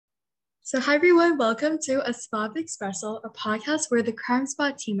So, hi everyone, welcome to A Spot of Expresso, a podcast where the Crime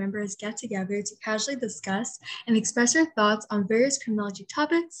Spot team members get together to casually discuss and express their thoughts on various criminology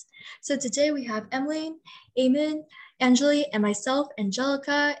topics. So, today we have Emmaline, Aiman, Anjali, and myself,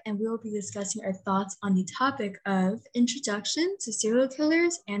 Angelica, and we will be discussing our thoughts on the topic of introduction to serial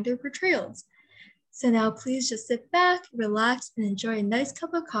killers and their portrayals. So, now please just sit back, relax, and enjoy a nice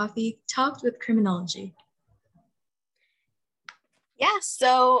cup of coffee topped with criminology. Yeah,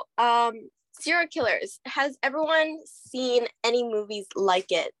 so serial killers. Has everyone seen any movies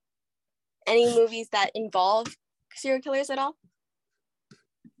like it? Any movies that involve serial killers at all?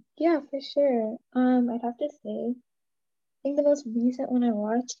 Yeah, for sure. I'd have to say, I think the most recent one I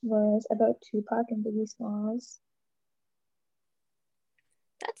watched was about Tupac and Biggie Smalls.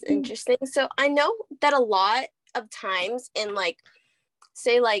 That's interesting. So I know that a lot of times in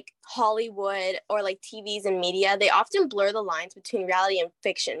say Hollywood or TVs and media, they often blur the lines between reality and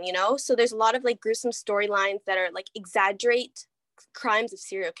fiction, So there's a lot of gruesome storylines that are exaggerate crimes of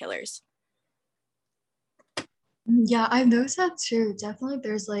serial killers. Yeah, I've noticed that too. Definitely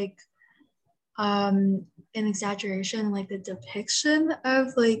there's an exaggeration, the depiction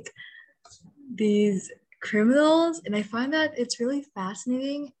of these criminals, and I find that it's really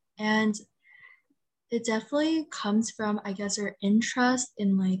fascinating, and it definitely comes from, I guess, our interest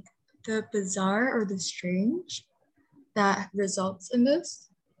in the bizarre or the strange that results in this.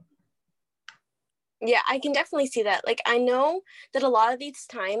 Yeah, I can definitely see that. I know that a lot of these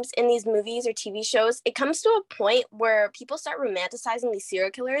times in these movies or TV shows, it comes to a point where people start romanticizing these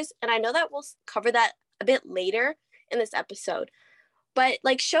serial killers. And I know that we'll cover that a bit later in this episode. But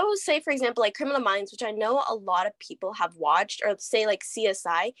shows, say, for example, Criminal Minds, which I know a lot of people have watched, or say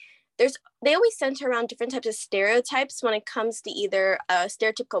CSI, they always center around different types of stereotypes when it comes to either a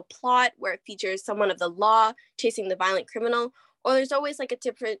stereotypical plot where it features someone of the law chasing the violent criminal, or there's always a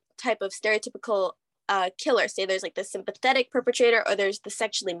different type of stereotypical killer. Say there's the sympathetic perpetrator, or there's the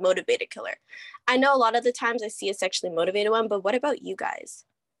sexually motivated killer. I know a lot of the times I see a sexually motivated one, but what about you guys?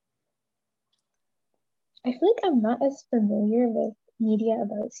 I feel like I'm not as familiar with media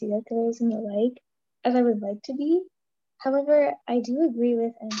about serial killers and the like as I would like to be. However, I do agree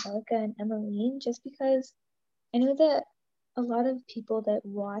with Angelica and Emmaline just because I know that a lot of people that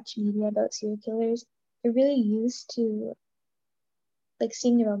watch media about serial killers are really used to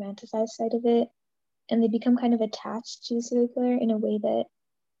seeing the romanticized side of it, and they become kind of attached to the serial killer in a way that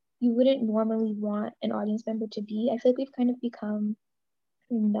you wouldn't normally want an audience member to be. I feel like we've kind of become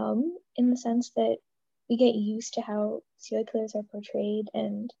numb in the sense that we get used to how serial killers are portrayed,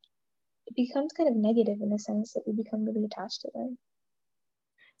 and it becomes kind of negative in the sense that we become really attached to them.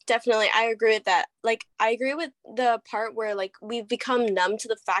 Definitely, I agree with that. I agree with the part where we've become numb to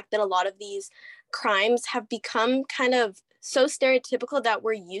the fact that a lot of these crimes have become kind of so stereotypical that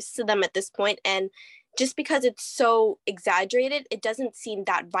we're used to them at this point, and just because it's so exaggerated, it doesn't seem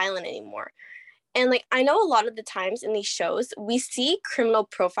that violent anymore. And I know a lot of the times in these shows we see criminal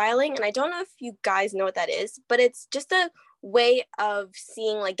profiling, and I don't know if you guys know what that is, but it's just a way of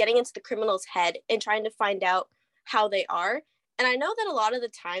seeing getting into the criminal's head and trying to find out how they are. And I know that a lot of the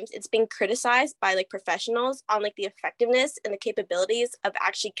times it's being criticized by professionals on the effectiveness and the capabilities of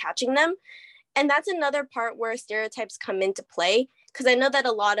actually catching them. And that's another part where stereotypes come into play, because I know that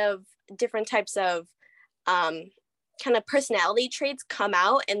a lot of different types of kind of personality traits come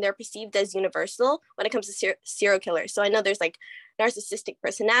out and they're perceived as universal when it comes to serial killers. So I know there's narcissistic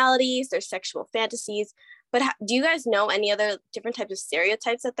personalities, there's sexual fantasies, but do you guys know any other different types of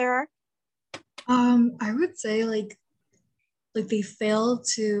stereotypes that there are? I would say they fail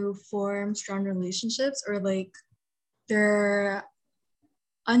to form strong relationships, or they're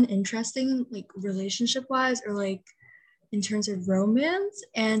uninteresting relationship wise, or in terms of romance.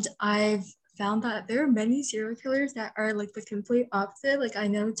 And I've found that there are many serial killers that are the complete opposite. I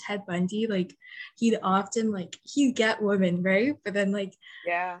know Ted Bundy, he'd often he'd get women, right? But then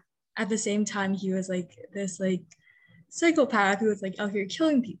yeah, at the same time he was this psychopath who was out here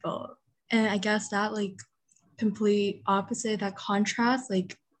killing people. And I guess that complete opposite, that contrast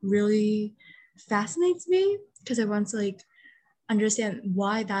really fascinates me, because I want to understand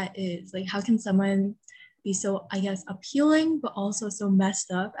why that is. How can someone be so, I guess, appealing but also so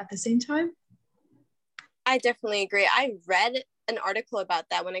messed up at the same time? I definitely agree. I read an article about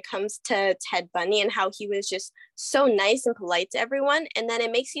that when it comes to Ted Bundy and how he was just so nice and polite to everyone. And then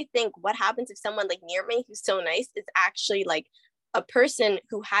it makes you think, what happens if someone near me who's so nice is actually a person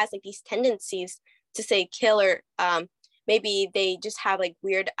who has these tendencies to say kill, or maybe they just have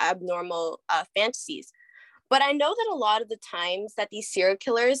weird abnormal fantasies. But I know that a lot of the times that these serial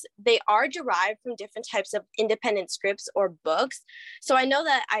killers, they are derived from different types of independent scripts or books. So I know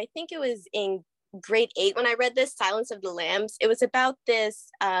that I think it was in grade 8 when I read this, Silence of the Lambs. It was about this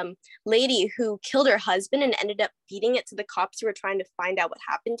lady who killed her husband and ended up feeding it to the cops who were trying to find out what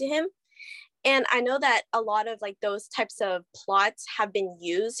happened to him. And I know that a lot of like those types of plots have been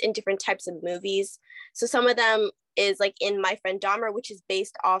used in different types of movies. So some of them is like in My Friend Dahmer, which is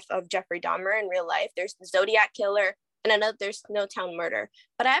based off of Jeffrey Dahmer in real life. There's the Zodiac Killer, and I know there's Snowtown Murder.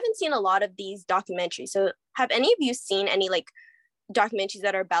 But I haven't seen a lot of these documentaries. So have any of you seen any like documentaries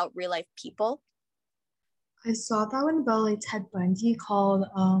that are about real life people? I saw that one about like Ted Bundy called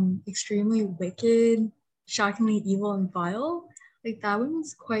Extremely Wicked, Shockingly Evil and Vile. Like that one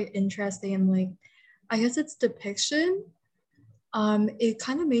was quite interesting, and like I guess its depiction, it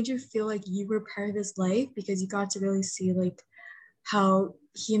kind of made you feel like you were part of his life because you got to really see like how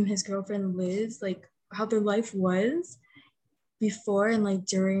he and his girlfriend Liz, like how their life was before and like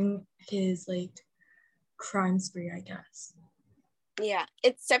during his like crime spree, I guess. Yeah,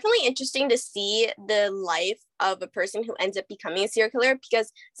 it's definitely interesting to see the life of a person who ends up becoming a serial killer,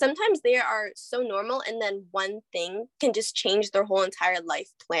 because sometimes they are so normal and then one thing can just change their whole entire life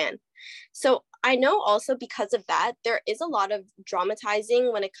plan. So I know also because of that, there is a lot of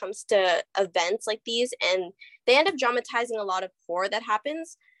dramatizing when it comes to events like these, and they end up dramatizing a lot of horror that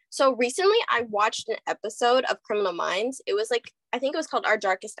happens. So recently I watched an episode of Criminal Minds. It was like, I think it was called Our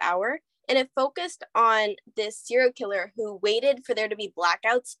Darkest Hour. And it focused on this serial killer who waited for there to be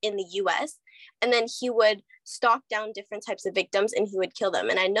blackouts in the US. And then he would stalk down different types of victims and he would kill them.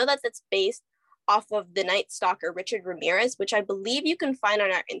 And I know that that's based off of the Night Stalker, Richard Ramirez, which I believe you can find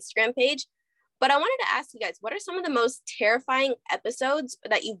on our Instagram page. But I wanted to ask you guys, what are some of the most terrifying episodes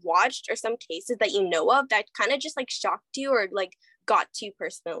that you've watched, or some cases that you know of that kind of just like shocked you or like got to you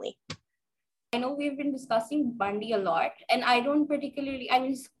personally? I know we've been discussing Bundy a lot, and I don't particularly, I mean,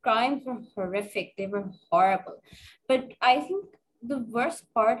 his crimes were horrific. They were horrible. But I think the worst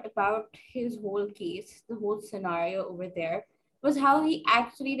part about his whole case, the whole scenario over there, was how he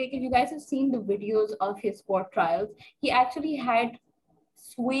actually, like, if you guys have seen the videos of his court trials, he actually had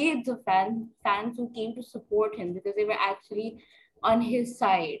swathes of fans who came to support him because they were actually on his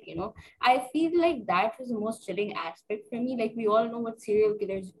side, you know. I feel like that was the most chilling aspect for me. Like, we all know what serial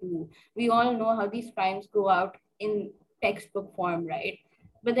killers do. We all know how these crimes go out in textbook form, right?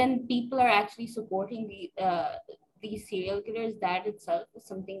 But then people are actually supporting these serial killers. That itself is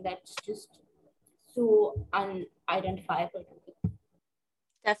something that's just so unidentifiable to me.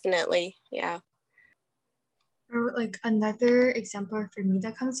 Definitely, yeah. Or like another example for me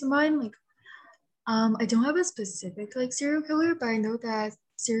that comes to mind, like I don't have a specific like serial killer, but I know that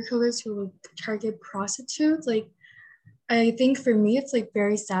serial killers who like target prostitutes, like I think for me it's like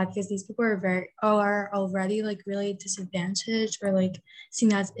very sad because these people are already like really disadvantaged or like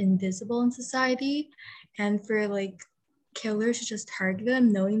seen as invisible in society, and for like killers to just target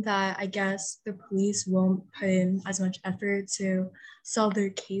them knowing that I guess the police won't put in as much effort to solve their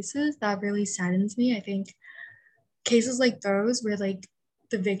cases, that really saddens me. I think cases like those where like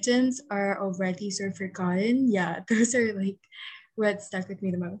the victims are already sort of forgotten, yeah, those are like what stuck with me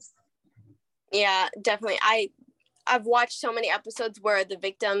the most. Yeah, definitely. I've watched so many episodes where the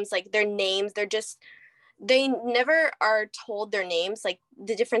victims, like their names, they never are told their names, like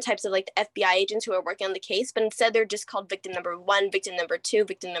the different types of like the FBI agents who are working on the case, but instead they're just called victim number 1, victim number 2,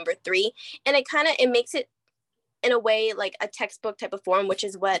 victim number 3. And it makes it in a way like a textbook type of form, which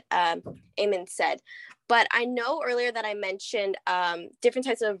is what Aiman said. But I know earlier that I mentioned different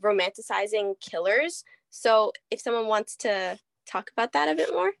types of romanticizing killers. So if someone wants to talk about that a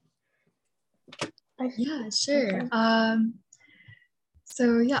bit more. Yeah, sure.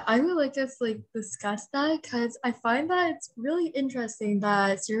 So yeah, I would like to like discuss that because I find that it's really interesting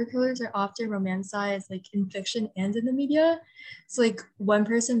that serial killers are often romanticized like in fiction and in the media. So like one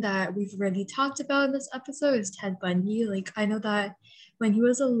person that we've already talked about in this episode is Ted Bundy. Like I know that when he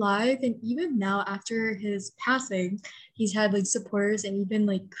was alive and even now after his passing, he's had like supporters and even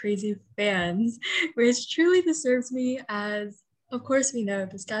like crazy fans, which truly disturbs me as of course we know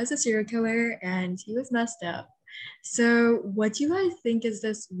this guy's a serial killer and he was messed up. So what do you guys think is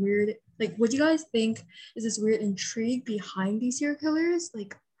this weird, like, what do you guys think is this weird intrigue behind these serial killers?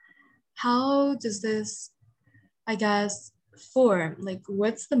 Like, how does this, I guess, form? Like,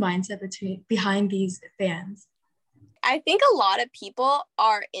 what's the mindset behind these fans? I think a lot of people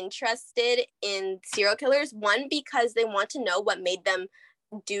are interested in serial killers, one, because they want to know what made them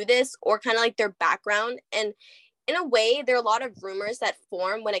do this or kind of like their background. And in a way, there are a lot of rumors that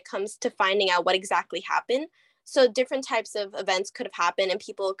form when it comes to finding out what exactly happened. So different types of events could have happened and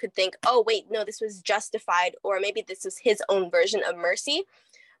people could think, oh, wait, no, this was justified, or maybe this is his own version of mercy.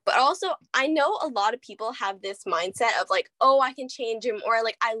 But also, I know a lot of people have this mindset of like, oh, I can change him, or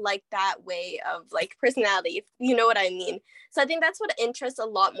like, I like that way of like personality, if you know what I mean. So I think that's what interests a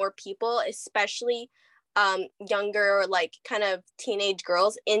lot more people, especially younger or like kind of teenage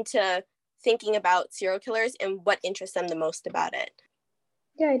girls, into thinking about serial killers and what interests them the most about it.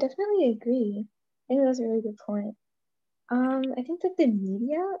 Yeah, I definitely agree. I think that's a really good point. I think that the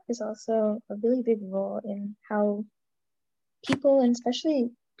media is also a really big role in how people, and especially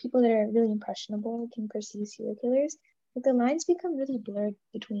people that are really impressionable, can perceive serial killers. Like the lines become really blurred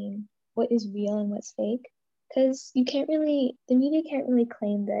between what is real and what's fake, because the media can't really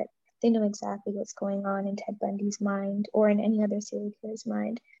claim that they know exactly what's going on in Ted Bundy's mind or in any other serial killer's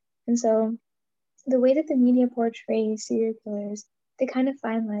mind. And so the way that the media portrays serial killers, they kind of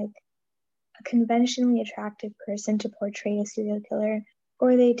find like a conventionally attractive person to portray a serial killer,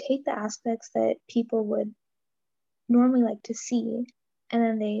 or they take the aspects that people would normally like to see, and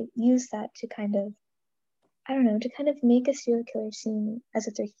then they use that to kind of, I don't know, to kind of make a serial killer seem as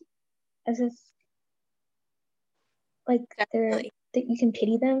if like they're, that you can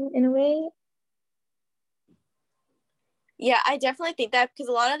pity them in a way. Yeah, I definitely think that, because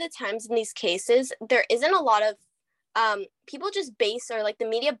a lot of the times in these cases, there isn't a lot of people just base, or like the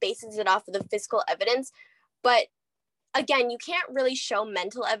media bases it off of the physical evidence. But again, you can't really show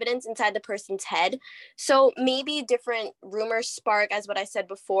mental evidence inside the person's head. So maybe different rumors spark, as what I said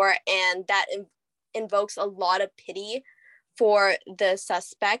before, and that invokes a lot of pity for the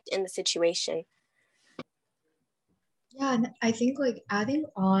suspect in the situation. Yeah, and I think like adding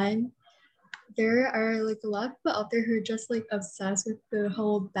on, there are like a lot of people out there who are just like obsessed with the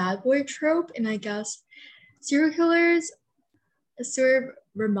whole bad boy trope, and I guess serial killers sort of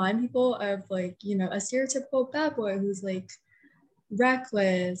remind people of like, you know, a stereotypical bad boy who's like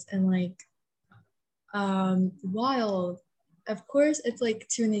reckless and like wild. Of course it's like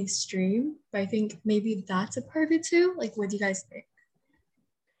to an extreme, but I think maybe that's a part of it too. Like, what do you guys think?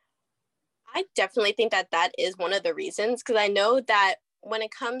 I definitely think that that is one of the reasons, because I know that when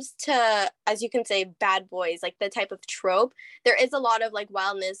it comes to, as you can say, bad boys, like the type of trope, there is a lot of like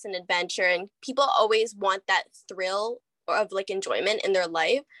wildness and adventure, and people always want that thrill of like enjoyment in their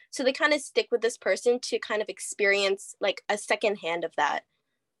life. So they kind of stick with this person to kind of experience like a second hand of that.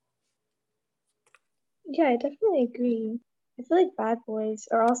 Yeah, I definitely agree. I feel like bad boys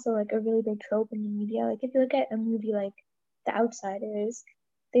are also like a really big trope in the media. Like if you look at a movie like The Outsiders,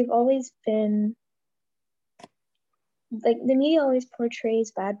 they've always been like, the media always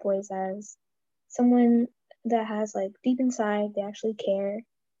portrays bad boys as someone that has like deep inside, they actually care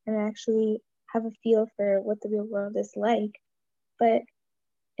and actually have a feel for what the real world is like. But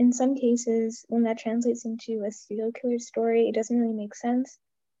in some cases, when that translates into a serial killer story, it doesn't really make sense.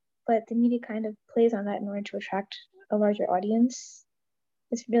 But the media kind of plays on that in order to attract a larger audience.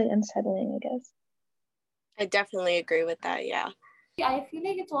 It's really unsettling, I guess. I definitely agree with that. Yeah. I feel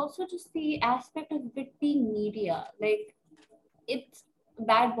like it's also just the aspect of it being media. Like, it's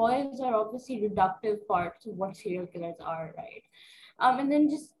bad boys are obviously reductive parts of what serial killers are, right? And then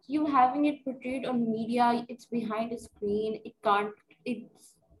just you having it portrayed on media, it's behind a screen.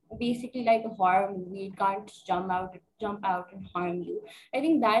 It's basically like a horror movie. It can't just jump out and harm you. I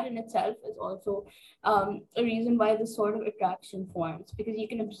think that in itself is also a reason why this sort of attraction forms, because you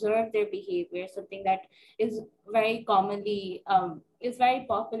can observe their behavior, something that is very commonly is very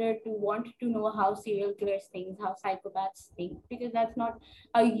popular to want to know how serial killers think, how psychopaths think, because that's not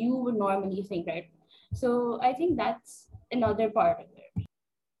how you would normally think, right? So I think that's another part of it.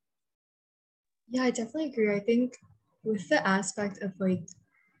 Yeah, I definitely agree. I think with the aspect of like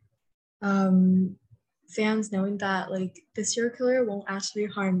um fans knowing that like the serial killer won't actually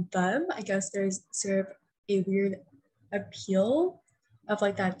harm them, I guess there's sort of a weird appeal of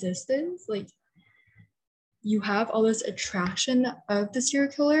like that distance. Like you have all this attraction of the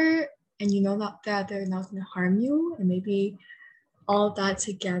serial killer, and you know that they're not going to harm you, and maybe all of that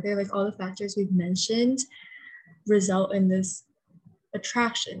together, like all the factors we've mentioned, result in this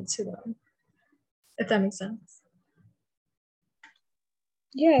attraction to them, if that makes sense.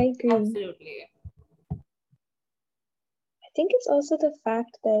 Yeah, I agree. Absolutely. I think it's also the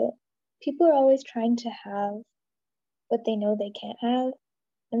fact that people are always trying to have what they know they can't have.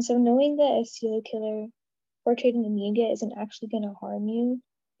 And so knowing that a serial killer portrayed in the media isn't actually going to harm you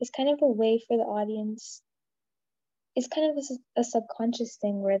is kind of a way for the audience. It's kind of a subconscious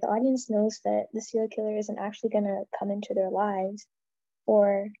thing where the audience knows that the serial killer isn't actually going to come into their lives,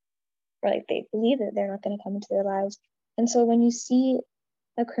 or like they believe that they're not going to come into their lives. And so when you see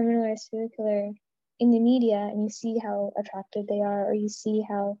a criminal or a serial killer in the media and you see how attractive they are, or you see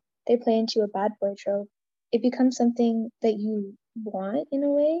how they play into a bad boy trope, it becomes something that you want in a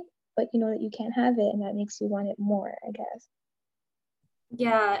way, but you know that you can't have it, and that makes you want it more, I guess.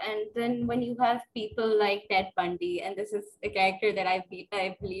 Yeah, and then when you have people like Ted Bundy, and this is a character that I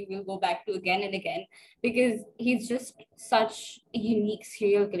believe we'll go back to again and again, because he's just such a unique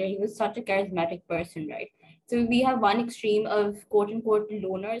serial killer. He was such a charismatic person, right? So we have one extreme of quote unquote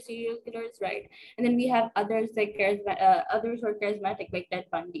loner serial killers, right? And then we have others like others who are charismatic like Ted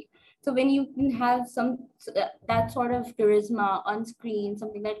Bundy. So when you can have that sort of charisma on screen,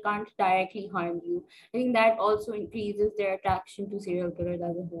 something that can't directly harm you, I think that also increases their attraction to serial killers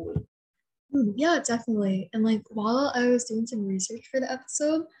as a whole. Yeah, definitely. And like while I was doing some research for the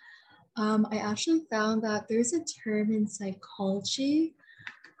episode, I actually found that there's a term in psychology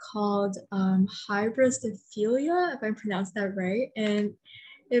called hybristophilia, if I pronounced that right. And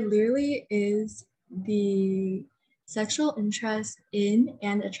it literally is the sexual interest in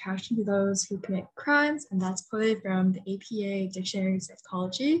and attraction to those who commit crimes, and that's quoted from the APA Dictionary of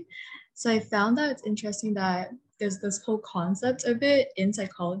Psychology. So I found that it's interesting that there's this whole concept of it in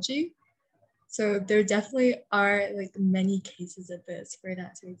psychology. So there definitely are like many cases of this for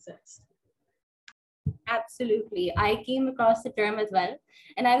that to exist. Absolutely. I came across the term as well,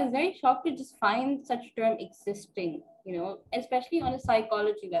 and I was very shocked to just find such a term existing, especially on a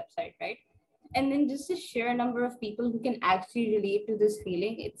psychology website, right? And then just the sheer number of people who can actually relate to this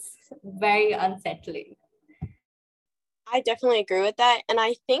feeling, it's very unsettling. I definitely agree with that. And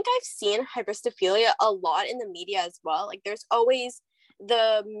I think I've seen hybristophilia a lot in the media as well. Like there's always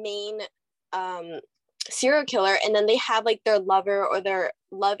the main serial killer, and then they have like their lover or their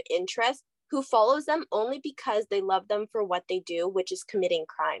love interest who follows them only because they love them for what they do, which is committing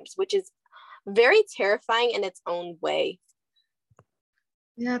crimes, which is very terrifying in its own way.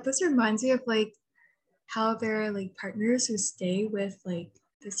 Yeah, this reminds me of like how there are like partners who stay with like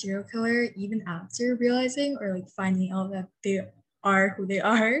the serial killer even after realizing or like finding out that they are who they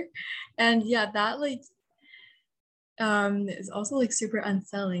are. And yeah, that like is also like super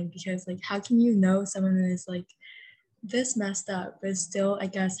unsettling, because like how can you know someone is like this messed up but still, I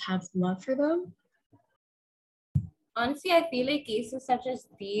guess, have love for them? Honestly, I feel like cases such as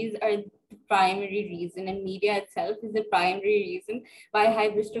these are the primary reason, and media itself is the primary reason why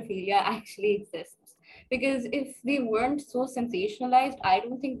hybristophilia actually exists. Because if they weren't so sensationalized, I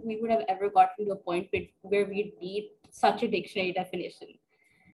don't think we would have ever gotten to a point where we'd need such a dictionary definition.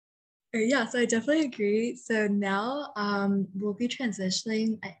 Yeah, so I definitely agree. So now we'll be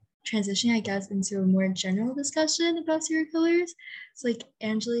transitioning, I guess, into a more general discussion about serial killers. So like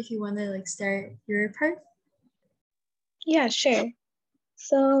Anjali, if you want to like start your part. Yeah, sure.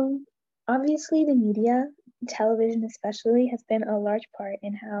 So obviously the media, television especially, has been a large part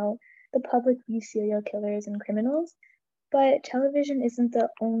in how the public views serial killers and criminals. But television isn't the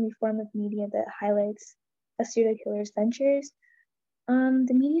only form of media that highlights a serial killer's ventures.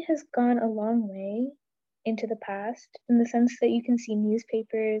 The media has gone a long way into the past in the sense that you can see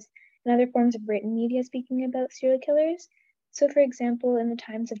newspapers and other forms of written media speaking about serial killers. So, for example, in the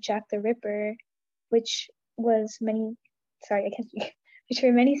times of Jack the Ripper, which was many, sorry, I can't speak, which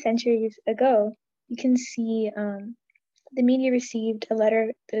were many centuries ago, you can see the media received a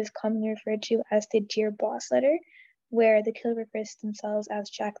letter that is commonly referred to as the Dear Boss letter, where the killer refers to themselves as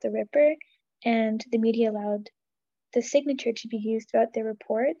Jack the Ripper, and the media allowed the signature to be used throughout their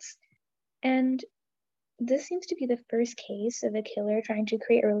reports. And this seems to be the first case of a killer trying to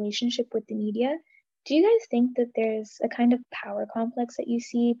create a relationship with the media. Do you guys think that there's a kind of power complex that you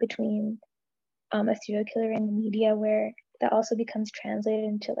see between a serial killer and the media, where that also becomes translated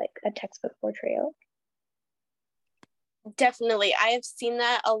into like a textbook portrayal? Definitely. I have seen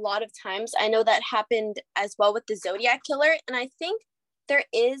that a lot of times. I know that happened as well with the Zodiac killer. And I think there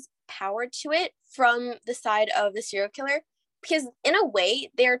is power to it from the side of the serial killer, because in a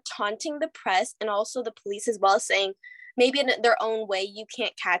way they're taunting the press and also the police as well, saying maybe in their own way, you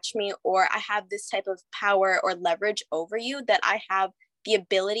can't catch me, or I have this type of power or leverage over you, that I have the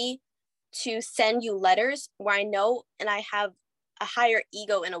ability to send you letters where I know, and I have a higher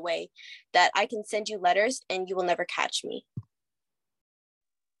ego in a way, that I can send you letters and you will never catch me.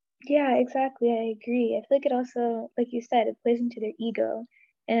 Yeah, exactly. I agree. I feel like it also, like you said, it plays into their ego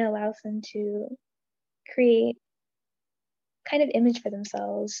and allows them to create kind of image for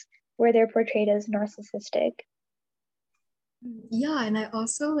themselves where they're portrayed as narcissistic. Yeah, and I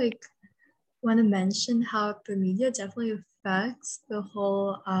also like want to mention how the media definitely affects the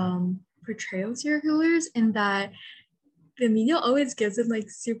whole portrayal of serial killers, in that the media always gives them like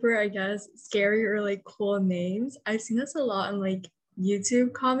super, I guess, scary or like cool names. I've seen this a lot in like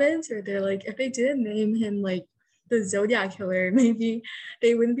YouTube comments where they're like, if they didn't name him like the Zodiac killer, maybe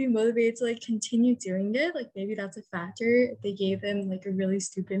they wouldn't be motivated to like continue doing it. Like maybe that's a factor if they gave him like a really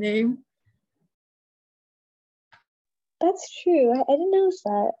stupid name. That's true. I didn't notice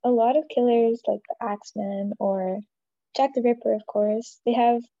that. A lot of killers, like the Axeman or Jack the Ripper, of course,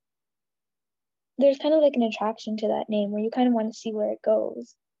 there's kind of like an attraction to that name where you kind of want to see where it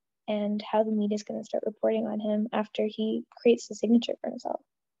goes and how the media is going to start reporting on him after he creates the signature for himself.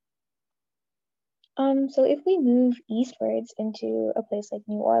 So if we move eastwards into a place like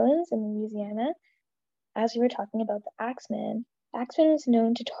New Orleans in Louisiana, as we were talking about the Axeman is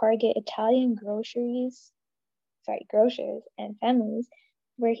known to target Italian grocers and families,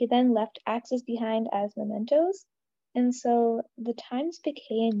 where he then left axes behind as mementos. And so the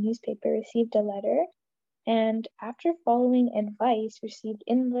Times-Picayune newspaper received a letter, and after following advice received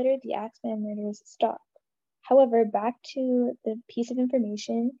in the letter, the Axeman murders stopped. However, back to the piece of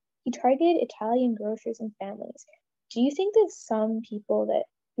information, he targeted Italian grocers and families. Do you think that some people that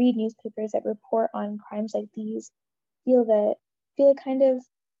read newspapers that report on crimes like these feel a kind of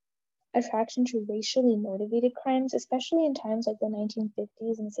attraction to racially motivated crimes, especially in times like the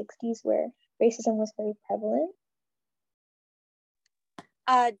 1950s and 60s where racism was very prevalent?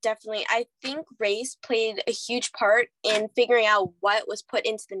 Definitely. I think race played a huge part in figuring out what was put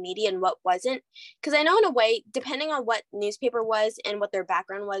into the media and what wasn't. Because I know in a way, depending on what newspaper was and what their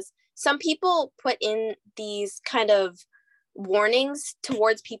background was, some people put in these kind of warnings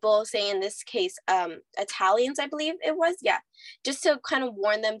towards people, say in this case, Italians, I believe it was, yeah, just to kind of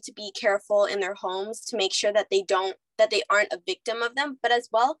warn them to be careful in their homes to make sure that they aren't a victim of them. But as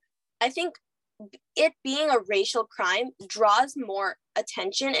well, I think it being a racial crime draws more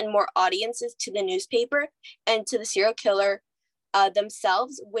attention and more audiences to the newspaper and to the serial killer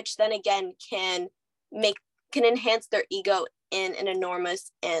themselves, which then again can enhance their ego in an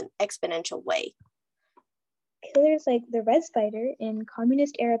enormous and exponential way. Killers like the Red Spider in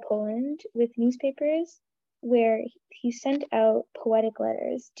communist-era Poland with newspapers where he sent out poetic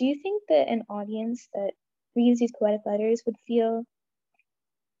letters. Do you think that an audience that reads these poetic letters would feel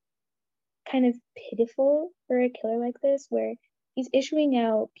kind of pitiful for a killer like this, where he's issuing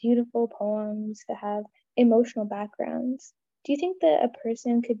out beautiful poems that have emotional backgrounds? Do you think that a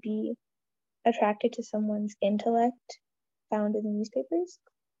person could be attracted to someone's intellect found in the newspapers?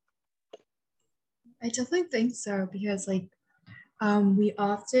 I definitely think so, because like we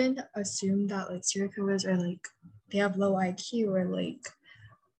often assume that like serial killers are like they have low IQ or like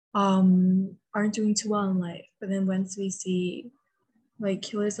aren't doing too well in life. But then once we see like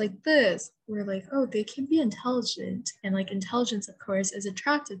killers like this, we're like, oh, they can be intelligent, and like intelligence, of course, is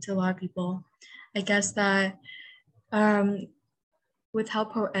attractive to a lot of people. I guess that with how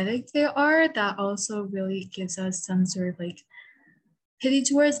poetic they are, that also really gives us some sort of like pity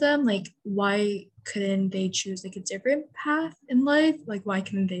towards them. Like, why couldn't they choose like a different path in life? Like, why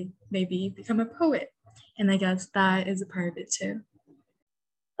couldn't they maybe become a poet? And I guess that is a part of it too.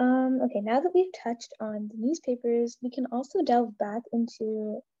 Okay, now that we've touched on the newspapers, we can also delve back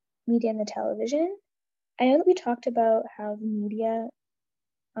into media and the television. I know that we talked about how the media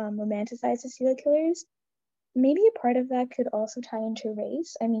romanticizes serial killers. Maybe a part of that could also tie into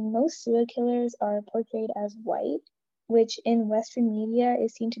race. I mean, most serial killers are portrayed as white, which in Western media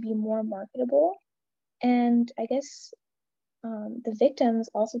is seen to be more marketable. And I guess the victims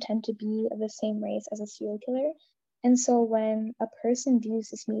also tend to be of the same race as a serial killer. And so when a person views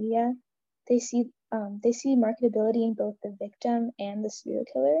this media, they see marketability in both the victim and the serial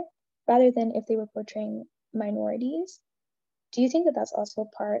killer, rather than if they were portraying minorities. Do you think that that's also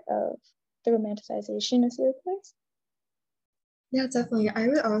part of the romanticization of serial killers? Yeah, definitely. I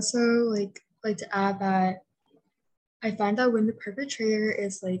would also like to add that I find that when the perpetrator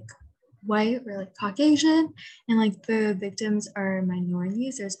is like white or like Caucasian and like the victims are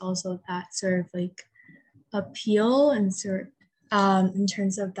minorities, there's also that sort of like appeal and sort in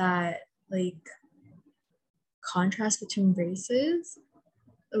terms of that like contrast between races,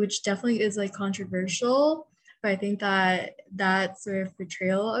 which definitely is like controversial. But I think that that sort of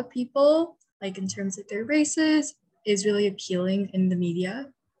portrayal of people, like in terms of their races, is really appealing in the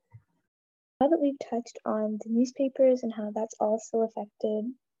media. Now that we've touched on the newspapers and how that's also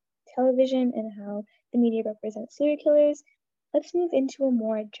affected television and how the media represents serial killers, let's move into a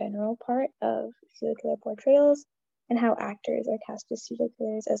more general part of serial killer portrayals and how actors are cast as serial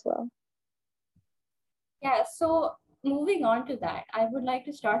killers as well. Yeah, so moving on to that, I would like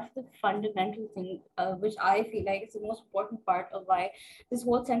to start with the fundamental thing, which I feel like is the most important part of why this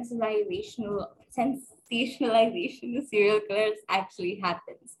whole sensationalization of serial killers actually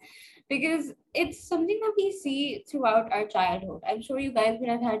happens. because it's something that we see throughout our childhood. I'm sure you guys would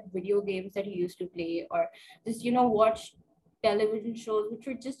have had video games that you used to play, or just, watch television shows which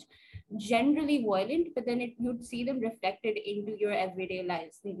were just generally violent, but then you'd see them reflected into your everyday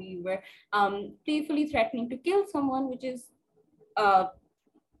lives. Maybe you were playfully threatening to kill someone, uh,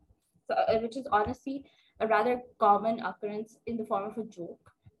 which is honestly a rather common occurrence in the form of a joke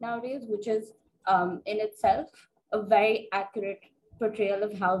nowadays, which is in itself a very accurate portrayal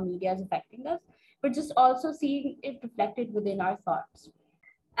of how media is affecting us, but just also seeing it reflected within our thoughts.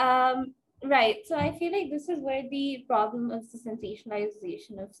 Um, right. So I feel like this is where the problem of the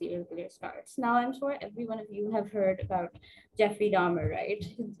sensationalization of serial killer starts. Now, I'm sure every one of you have heard about Jeffrey Dahmer, right?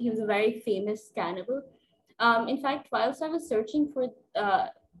 He was a very famous cannibal. In fact, whilst I was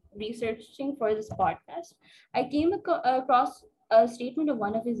researching for this podcast, I came across a statement of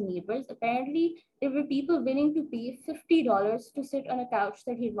one of his neighbors. Apparently, there were people willing to pay $50 to sit on a couch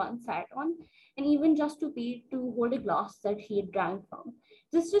that he once sat on, and even just to pay to hold a glass that he had drank from.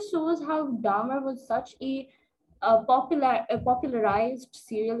 This just shows how Dahmer was such a popularized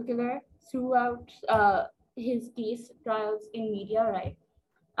serial killer throughout his case trials in media, right?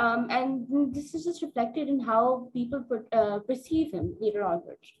 And this is just reflected in how people perceive him later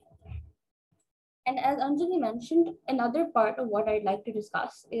onwards. And as Anjali mentioned, another part of what I'd like to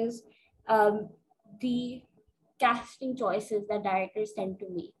discuss is the casting choices that directors tend to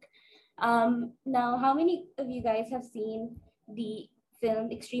make. Now, how many of you guys have seen the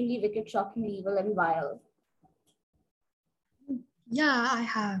film Extremely Wicked, Shockingly Evil, and Vile? Yeah, I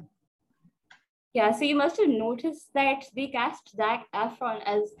have. Yeah, so you must have noticed that they cast Zac Efron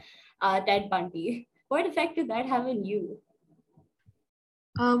as Ted Bundy. What effect did that have on you?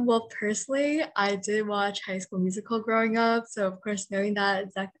 Well, personally, I did watch High School Musical growing up, so of course, knowing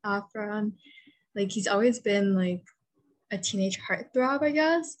that Zac Efron, like he's always been like a teenage heartthrob, I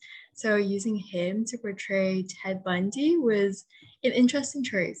guess. So using him to portray Ted Bundy was an interesting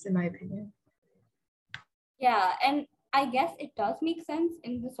choice, in my opinion. Yeah, and I guess it does make sense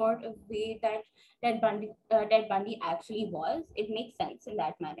in the sort of way that Ted Bundy actually was. It makes sense in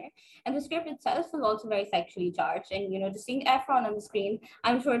that manner. And the script itself was also very sexually charged. And, just seeing Efron on the screen,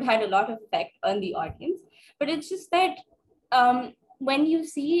 I'm sure it had a lot of effect on the audience. But it's just that when you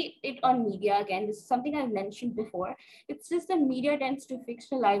see it on media, again, this is something I've mentioned before, it's just that media tends to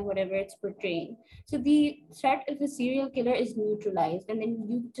fictionalize whatever it's portraying. So the threat of a serial killer is neutralized, and then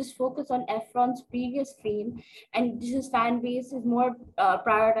you just focus on Efron's previous fame, and his fan base is more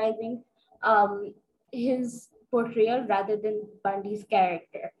prioritizing his portrayal rather than Bundy's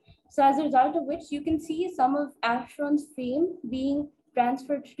character. So as a result of which, you can see some of Efron's fame being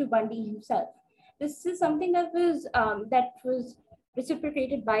transferred to Bundy himself. This is something that was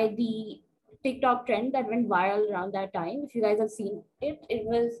reciprocated by the TikTok trend that went viral around that time. If you guys have seen it, it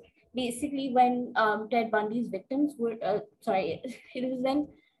was basically when Ted Bundy's victims were, it was when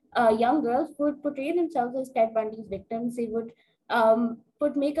young girls would portray themselves as Ted Bundy's victims. They would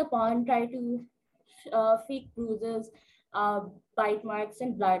put makeup on, try to fake bruises, bite marks,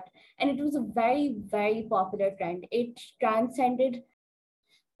 and blood. And it was a very, very popular trend. It transcended,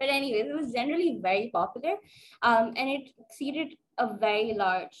 but anyways, it was generally very popular, and it exceeded a very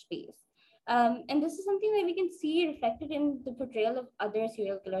large space. And this is something that we can see reflected in the portrayal of other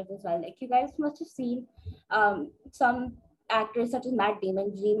serial killers as well. Like, you guys must have seen some actors such as Matt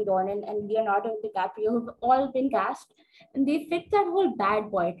Damon, Jamie Dornan, and Leonardo DiCaprio have all been cast, and they fit that whole bad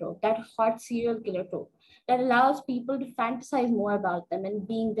boy trope, that hot serial killer trope that allows people to fantasize more about them and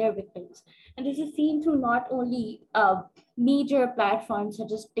being their victims. And this is seen through not only major platforms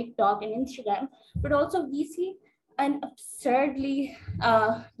such as TikTok and Instagram, but also we see an absurdly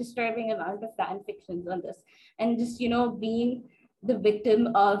disturbing amount of fan fictions on this, and just being the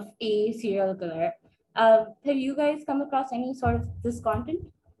victim of a serial killer. Have you guys come across any sort of this content?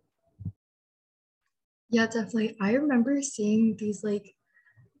 Yeah, definitely. I remember seeing these like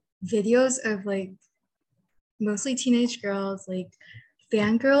videos of like mostly teenage girls like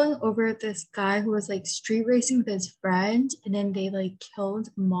fangirling over this guy who was like street racing with his friend, and then they like killed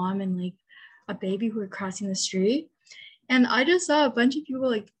mom and like a baby who were crossing the street. And I just saw a bunch of people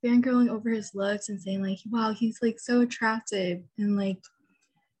like fangirling over his looks and saying like, wow, he's like so attractive, and like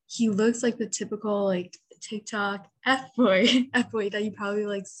he looks like the typical like TikTok F-boy F-boy that you probably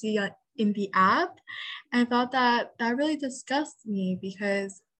like see in the app. And I thought that really disgusts me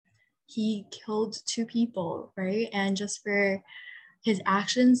because he killed two people, right? And just for his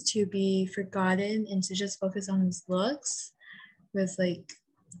actions to be forgotten and to just focus on his looks was like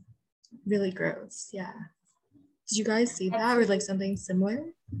really gross. Yeah. Did you guys see that or like something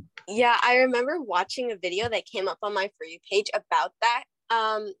similar? Yeah, I remember watching a video that came up on my For You page about that.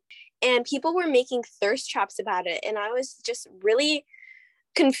 and people were making thirst traps about it. And I was just really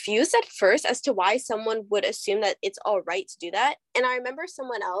confused at first as to why someone would assume that it's all right to do that. And I remember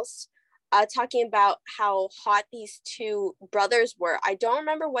someone else talking about how hot these two brothers were. I don't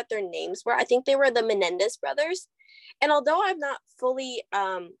remember what their names were. I think they were the Menendez brothers. And although I'm not fully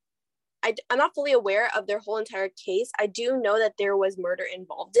I'm not fully aware of their whole entire case, I do know that there was murder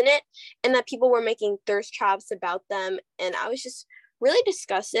involved in it and that people were making thirst traps about them. And I was just really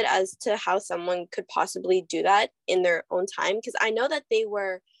disgusted as to how someone could possibly do that in their own time, because I know that they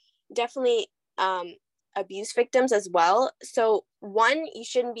were definitely abuse victims as well. So one, you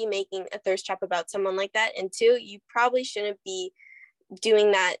shouldn't be making a thirst trap about someone like that. And two, you probably shouldn't be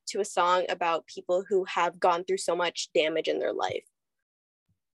doing that to a song about people who have gone through so much damage in their life.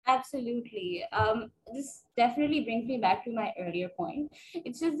 Absolutely. This definitely brings me back to my earlier point.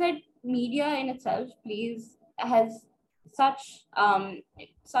 It's just that media in itself has such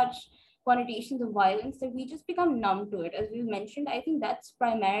connotations of violence that we just become numb to it. As we mentioned, I think that's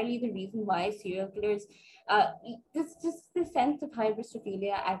primarily the reason why serial killers, this sense of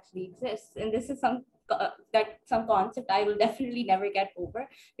hybristophilia actually exists. And this is some concept I will definitely never get over,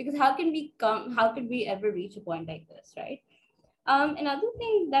 because how could we ever reach a point like this, right? Another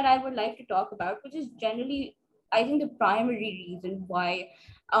thing that I would like to talk about, which is generally, I think, the primary reason why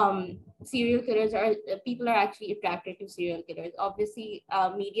serial killers people are actually attracted to serial killers. Obviously,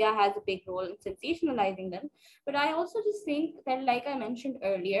 media has a big role in sensationalizing them, but I also just think that, like I mentioned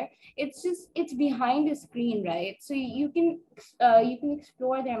earlier, it's behind the screen, right? So you can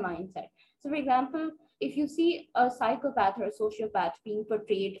explore their mindset. So, for example, if you see a psychopath or a sociopath being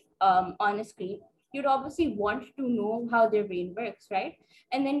portrayed on a screen, you'd obviously want to know how their brain works, right?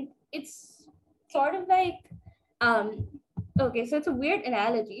 And then it's sort of like, okay, so it's a weird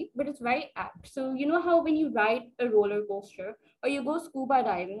analogy, but it's very apt. So you know how when you ride a roller coaster, or you go scuba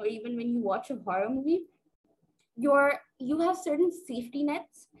diving, or even when you watch a horror movie, you have certain safety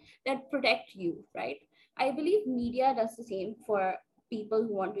nets that protect you, right? I believe media does the same for people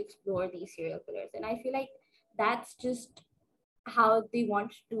who want to explore these serial killers. And I feel like that's just how they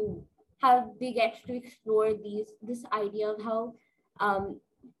want to how they get to explore this idea of how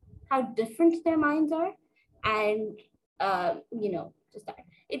different their minds are. And just that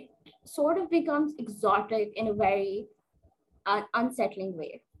it sort of becomes exotic in a very unsettling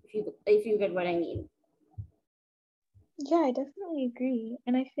way, if you get what I mean. Yeah, I definitely agree.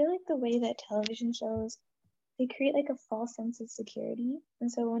 And I feel like the way that television shows, they create like a false sense of security.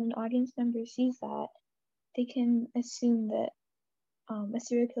 And so when an audience member sees that, they can assume that a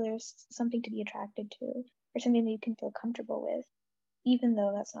serial killer is something to be attracted to, or something that you can feel comfortable with, even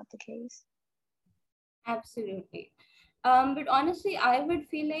though that's not the case. Absolutely. But honestly, I would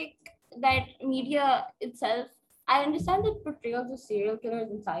feel like that media itself, I understand that portrayals of serial killers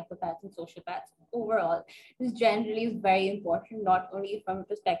and psychopaths and sociopaths overall is generally is very important, not only from a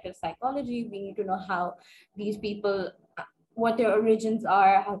perspective of psychology. We need to know how these people, what their origins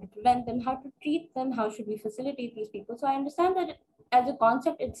are, how to prevent them, how to treat them, how should we facilitate these people. So I understand that as a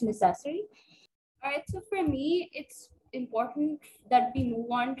concept, it's necessary. All right, so for me, it's important that we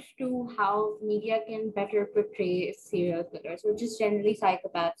move on to how media can better portray serial killers, which is generally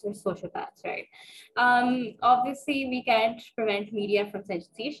psychopaths or sociopaths, right? Obviously, we can't prevent media from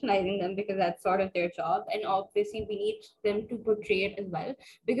sensationalizing them because that's sort of their job. And obviously, we need them to portray it as well,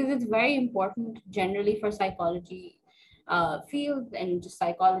 because it's very important generally for psychology field and just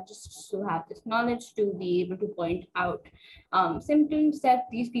psychologists who have this knowledge to be able to point out symptoms that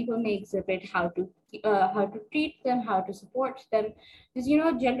these people may exhibit, how to treat them, how to support them, is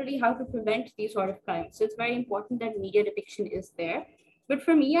generally how to prevent these sort of crimes. So it's very important that media depiction is there. But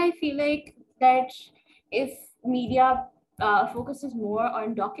for me, I feel like that if media focuses more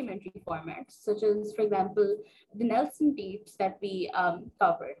on documentary formats, such as, for example, the Nelson tapes that we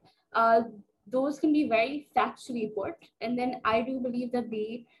covered, those can be very factually put. And then I do believe that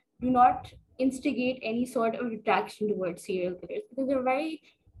they do not instigate any sort of attraction towards serial killers, because they're very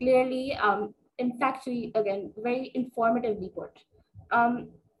clearly and factually, again, very informatively put. Um,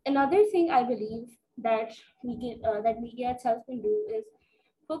 Another thing I believe that media itself can do is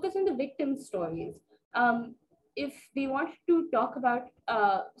focus on the victims' stories. If they want to talk about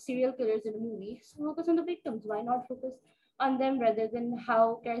serial killers in a movie, so focus on the victims. Why not focus on them rather than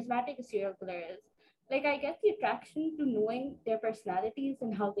how charismatic a serial killer is? Like, I get the attraction to knowing their personalities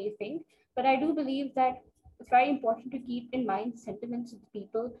and how they think, but I do believe that it's very important to keep in mind the sentiments of the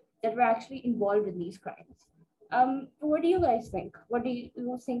people that were actually involved in these crimes. What do you guys think? What do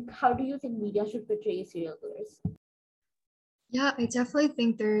you think? How do you think media should portray serial killers? Yeah, I definitely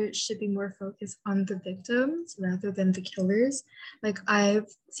think there should be more focus on the victims rather than the killers. Like,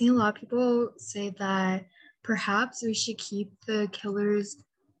 I've seen a lot of people say that perhaps we should keep the killer's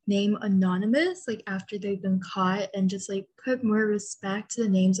name anonymous, like after they've been caught, and just like put more respect to the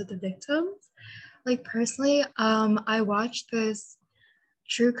names of the victims. Like personally, I watched this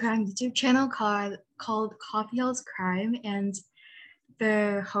true crime YouTube channel called Coffee House Crime, and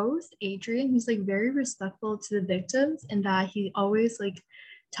the host Adrian, he's like very respectful to the victims, and that he always like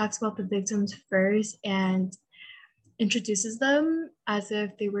talks about the victims first and introduces them as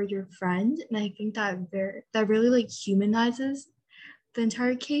if they were your friend. And I think that really like humanizes the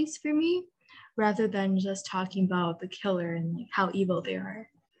entire case for me, rather than just talking about the killer and like how evil they are.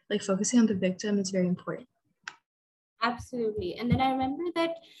 Like focusing on the victim is very important. Absolutely. And then I remember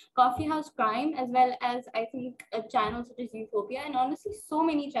that Coffee House Crime, as well as I think a channel such as Utopia, and honestly, so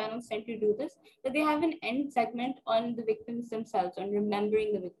many channels tend to do this, that they have an end segment on the victims themselves, on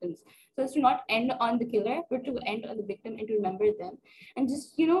remembering the victims. So as to not end on the killer, but to end on the victim and to remember them. And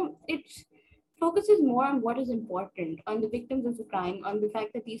just, it focuses more on what is important, on the victims of the crime, on the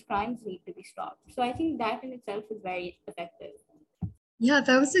fact that these crimes need to be stopped. So I think that in itself is very effective. Yeah,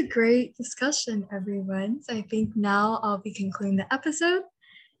 that was a great discussion, everyone. So I think now I'll be concluding the episode.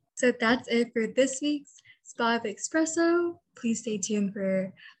 So that's it for this week's Spot of Expresso. Please stay tuned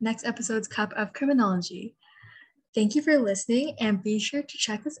for next episode's Cup of Criminology. Thank you for listening, and be sure to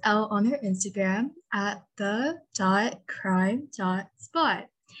check us out on our Instagram at the.crime.spot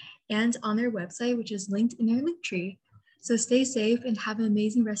and on our website, which is linked in our link tree. So stay safe and have an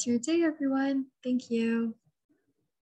amazing rest of your day, everyone. Thank you.